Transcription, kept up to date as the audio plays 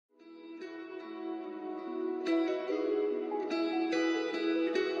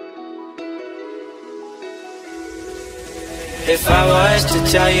If I was to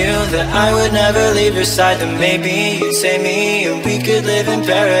tell you that I would never leave your side, then maybe you'd say me and we could live in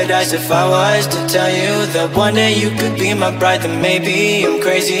paradise. If I was to tell you that one day you could be my bride, then maybe I'm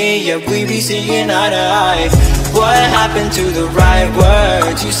crazy, yeah, we'd be seeing eye to eye. What happened to the right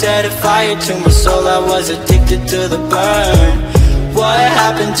words? You set a fire to my soul, I was addicted to the burn. What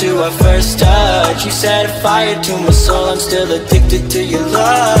happened to our first touch? You set a fire to my soul, I'm still addicted to your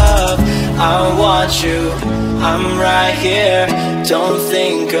love. I want you, I'm right here. Don't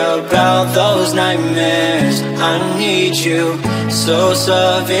think about those nightmares. I need you so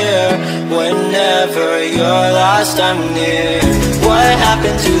severe. Whenever you're lost, I'm near. What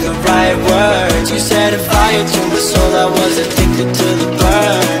happened to the right words? You set a fire to my soul, I was addicted to the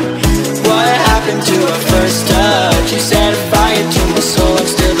burn. What happened to our first touch? You set a fire to my soul, I'm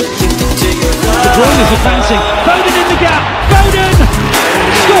still addicted to your love. De Bruyne is advancing, Foden in the gap, Foden!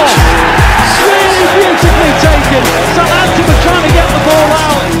 Scores! Really beautifully taken. Southampton were trying to get the ball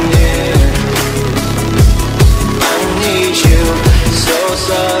out. I need you so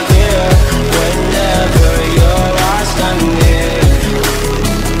severe. Whenever you're lost, I'm near.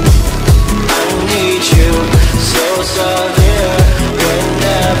 I need you so severe.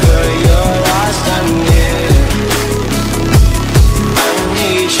 Whenever you're lost, I'm near. I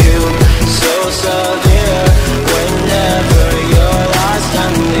need you so severe. Whenever you're lost,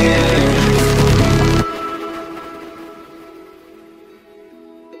 I'm near.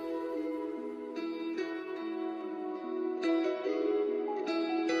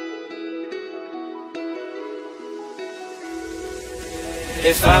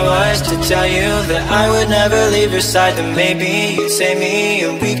 If I was to tell you that I would never leave your side, then maybe you'd say me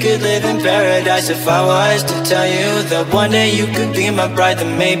and we could live in paradise. If I was to tell you that one day you could be my bride,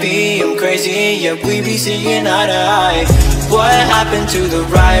 then maybe I'm crazy, yeah, we'd be seeing eye to eye. What happened to the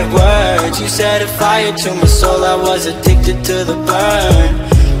right words? You set a fire to my soul, I was addicted to the burn.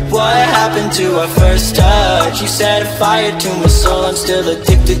 What happened to our first touch? You set a fire to my soul, I'm still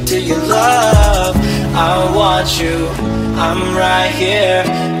addicted to your love. I want you, I'm right here.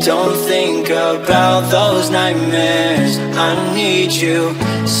 Don't think about those nightmares. I need you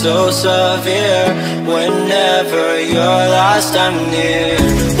so severe. Whenever you're lost, I'm near.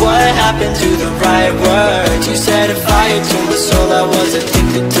 What happened to the right words? You set a fire to my soul, I was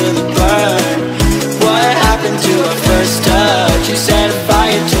addicted to the burn. What happened to our first touch? You set a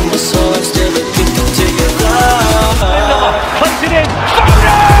fire to my soul, I'm still addicted to your love. Plays it in,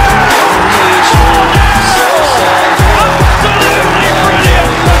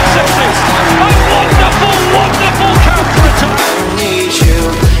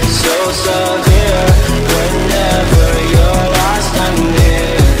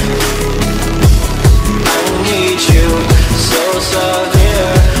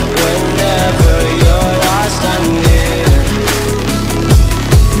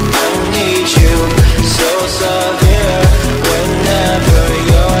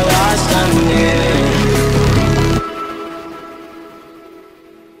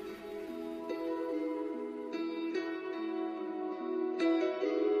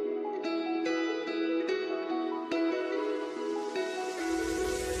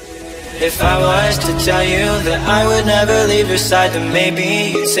 If I was to tell you that I would never leave your side, then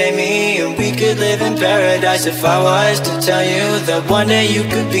maybe you'd say me and we could live in paradise. If I was to tell you that one day you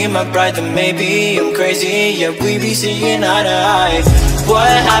could be my bride, then maybe I'm crazy, yeah, we'd be seeing eye to eye. What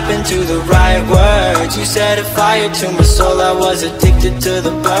happened to the right words? You set a fire to my soul, I was addicted to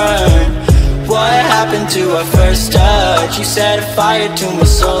the burn. What happened to our first touch? You set a fire to my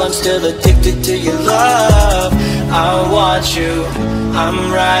soul, I'm still addicted to your love. I want you,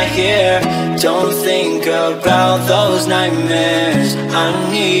 I'm right here. Don't think about those nightmares. I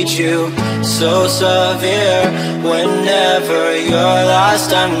need you so severe. Whenever you're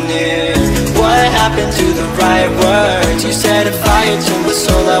lost, I'm near. What happened to the right words? You set a fire to my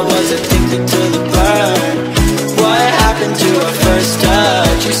soul, I was addicted to the burn. What happened to our first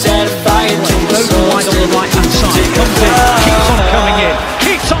touch? You set a fire to my soul, wide on the right hand side, comes in, keeps on coming in,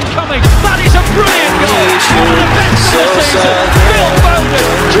 keeps on coming. That is a brilliant goal. One of the best of the season. Foden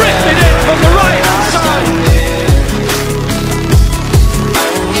drifted in from the right hand side.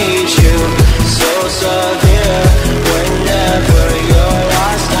 I need you so severe. Whenever you're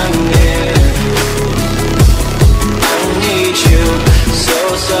lost, I'm near. I need you so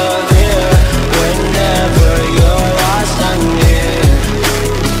severe. Whenever you're lost, I'm near.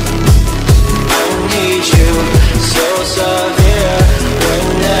 I need you so severe.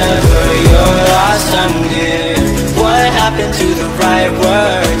 Whenever you're lost, I'm near. What happened to the right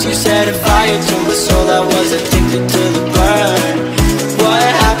words? You set a fire to